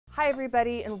Hi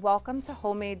everybody and welcome to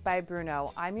Homemade by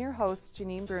Bruno. I'm your host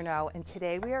Janine Bruno and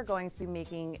today we are going to be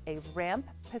making a ramp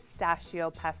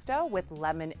pistachio pesto with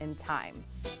lemon and thyme.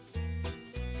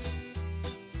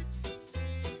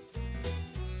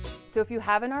 So if you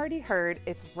haven't already heard,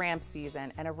 it's ramp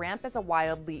season, and a ramp is a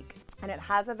wild leek and it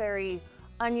has a very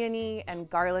oniony and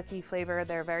garlicky flavor.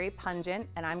 They're very pungent,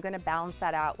 and I'm going to balance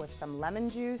that out with some lemon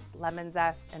juice, lemon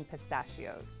zest, and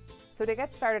pistachios. So to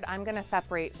get started, I'm going to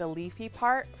separate the leafy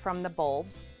part from the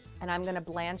bulbs, and I'm going to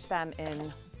blanch them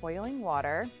in boiling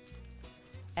water,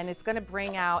 and it's going to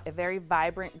bring out a very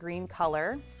vibrant green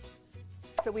color.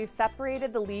 So we've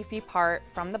separated the leafy part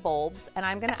from the bulbs, and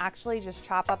I'm going to actually just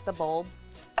chop up the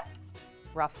bulbs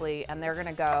roughly, and they're going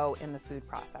to go in the food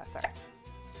processor.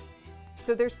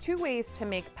 So there's two ways to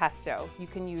make pesto. You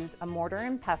can use a mortar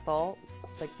and pestle,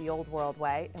 like the old world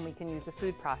way, and we can use a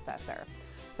food processor.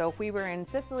 So if we were in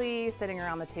Sicily, sitting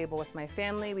around the table with my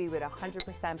family, we would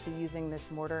 100% be using this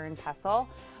mortar and pestle,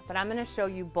 but I'm gonna show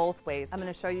you both ways. I'm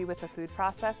gonna show you with the food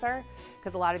processor,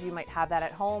 because a lot of you might have that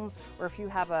at home, or if you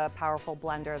have a powerful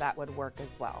blender, that would work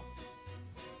as well.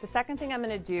 The second thing I'm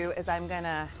gonna do is I'm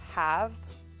gonna have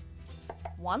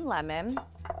one lemon,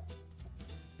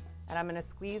 and I'm gonna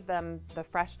squeeze the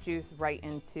fresh juice right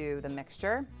into the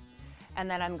mixture, and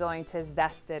then I'm going to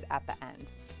zest it at the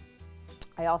end.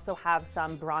 I also have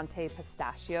some Bronte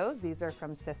Pistachios. These are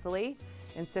from Sicily.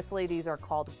 In Sicily, these are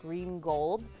called green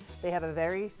gold. They have a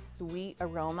very sweet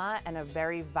aroma and a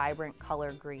very vibrant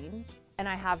color green. And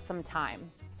I have some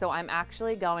thyme. So I'm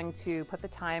actually going to put the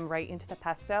thyme right into the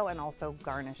pesto and also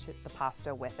garnish the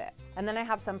pasta with it. And then I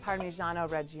have some Parmigiano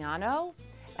Reggiano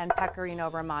and Pecorino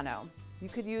Romano. You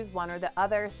could use one or the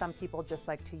other. Some people just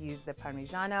like to use the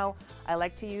Parmigiano. I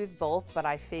like to use both, but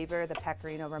I favor the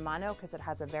Pecorino Romano because it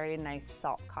has a very nice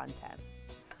salt content.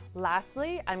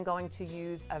 Lastly, I'm going to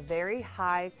use a very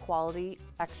high quality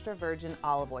extra virgin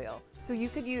olive oil. So you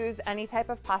could use any type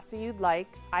of pasta you'd like.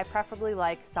 I preferably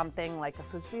like something like a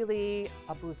fusilli,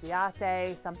 a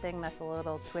Busiate, something that's a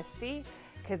little twisty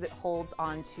because it holds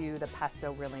onto the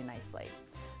pesto really nicely.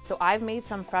 So I've made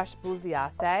some fresh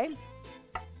Busiate.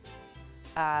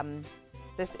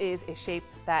 This is a shape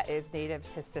that is native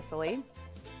to Sicily.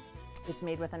 It's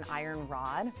made with an iron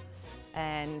rod,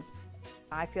 and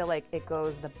I feel like it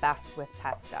goes the best with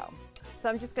pesto. So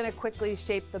I'm just gonna quickly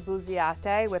shape the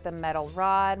Busiate with a metal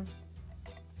rod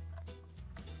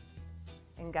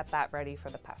and get that ready for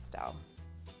the pesto.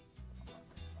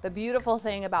 The beautiful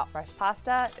thing about fresh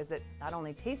pasta is it not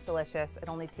only tastes delicious, it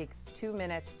only takes 2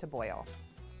 minutes to boil.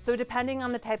 So depending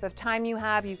on the type of thyme you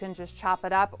have, you can just chop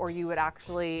it up, or you would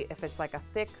actually, if it's like a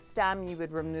thick stem, you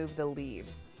would remove the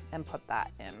leaves and put that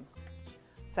in.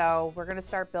 So we're gonna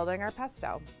start building our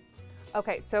pesto.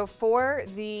 Okay, so for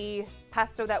the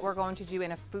pesto that we're going to do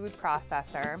in a food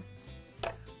processor,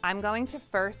 I'm going to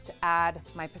first add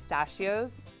my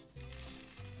pistachios.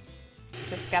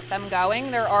 Just get them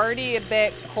going. They're already a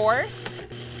bit coarse.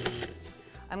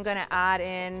 I'm gonna add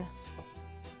in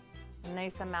a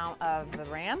nice amount of the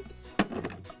ramps.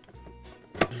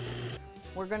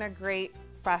 We're gonna grate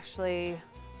freshly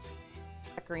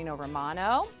Pecorino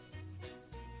Romano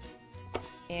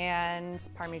and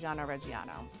Parmigiano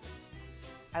Reggiano.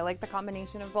 I like the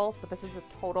combination of both, but this is a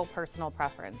total personal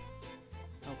preference.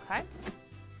 Okay.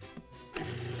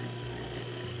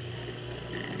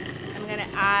 I'm gonna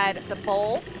add the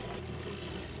bulbs,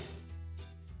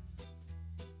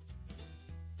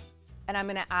 and I'm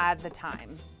gonna add the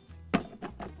thyme.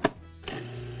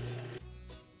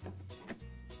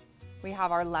 We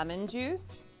have our lemon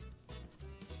juice.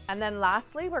 And then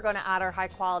lastly, we're gonna add our high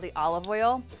quality olive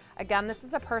oil. Again, this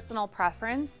is a personal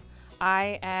preference.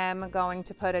 I am going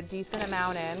to put a decent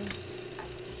amount in.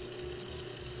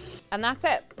 And that's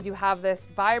it. You have this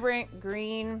vibrant,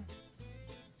 green,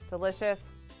 delicious.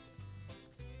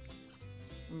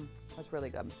 That's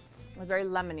really good. It's very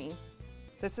lemony.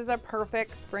 This is a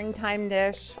perfect springtime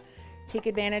dish. Take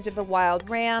advantage of the wild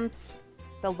ramps.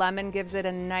 The lemon gives it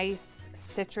a nice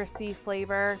citrusy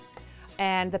flavor,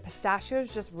 and the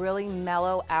pistachios just really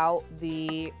mellow out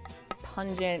the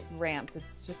pungent ramps.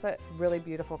 It's just a really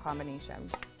beautiful combination.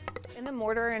 In the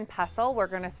mortar and pestle, we're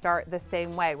gonna start the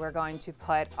same way. We're going to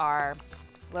put our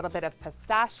little bit of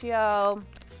pistachio,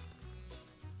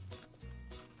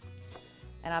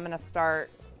 and I'm gonna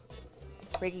start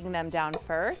breaking them down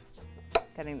first,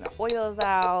 getting the oils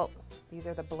out. These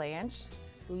are the blanched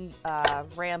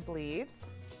ramp leaves.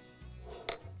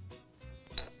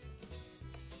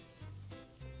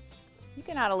 You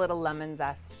can add a little lemon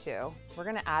zest too. We're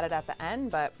gonna add it at the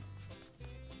end, but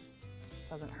it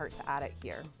doesn't hurt to add it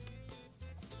here.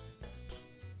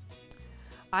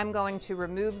 I'm going to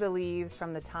remove the leaves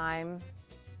from the thyme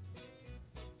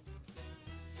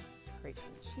Grate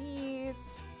some cheese.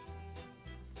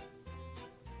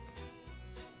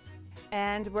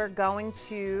 And we're going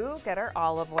to get our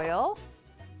olive oil.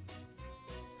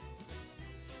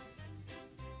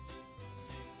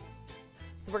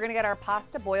 So we're gonna get our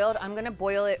pasta boiled. I'm gonna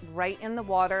boil it right in the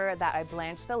water that I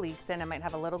blanched the leeks in. It might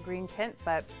have a little green tint,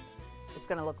 but it's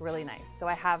gonna look really nice. So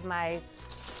I have my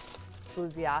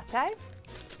Busiate,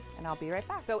 and I'll be right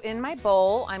back. So in my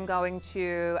bowl, I'm going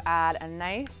to add a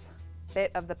nice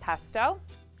bit of the pesto.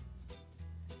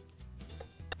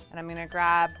 And I'm gonna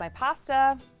grab my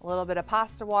pasta, a little bit of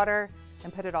pasta water,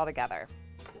 and put it all together.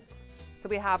 So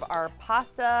we have our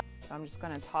pasta. So I'm just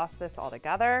gonna toss this all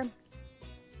together.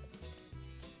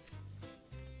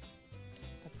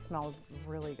 It smells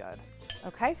really good.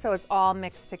 Okay, so it's all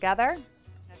mixed together. I'm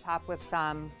gonna top with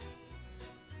some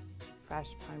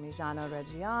fresh Parmigiano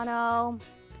Reggiano,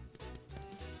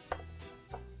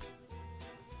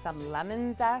 some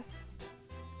lemon zest,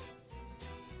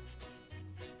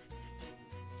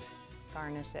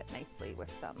 garnish it nicely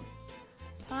with some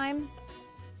thyme,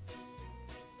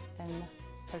 and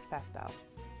perfecto.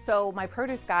 So my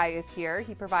produce guy is here.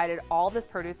 He provided all this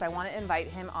produce. I want to invite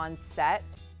him on set.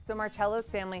 So Marcello's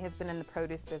family has been in the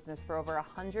produce business for over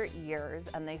 100 years,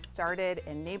 and they started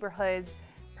in neighborhoods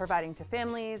providing to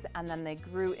families, and then they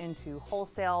grew into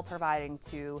wholesale, providing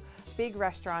to big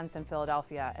restaurants in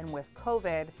Philadelphia. And with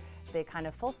COVID, they kind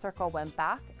of full circle went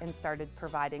back and started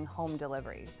providing home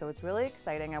delivery. So it's really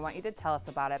exciting. I want you to tell us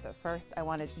about it, but first I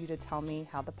wanted you to tell me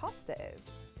how the pasta is.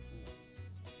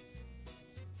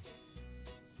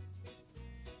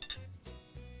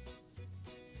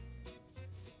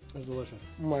 It's delicious.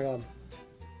 Oh my God.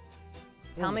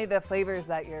 Tell me the flavors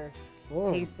that you're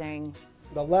tasting.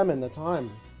 The lemon, the thyme,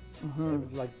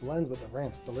 it like blends with the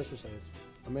ramps deliciously.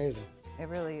 It's amazing. It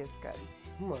really is good.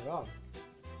 Oh my God,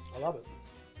 I love it.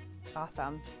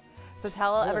 Awesome. So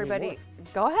tell everybody,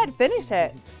 go ahead, finish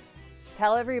it.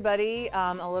 Tell everybody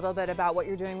a little bit about what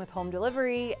you're doing with home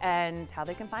delivery and how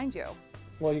they can find you.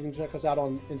 Well, you can check us out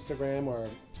on Instagram or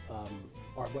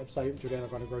our website,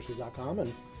 JordanaGardenGroceries.com,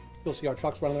 and you'll see our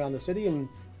trucks running around the city, and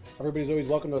everybody's always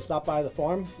welcome to stop by the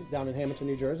farm down in Hamilton,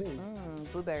 New Jersey.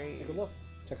 Blueberries. Take a look.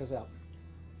 Check us out.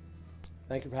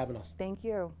 Thank you for having us. Thank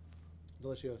you.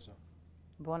 Delicioso.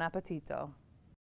 Buon appetito.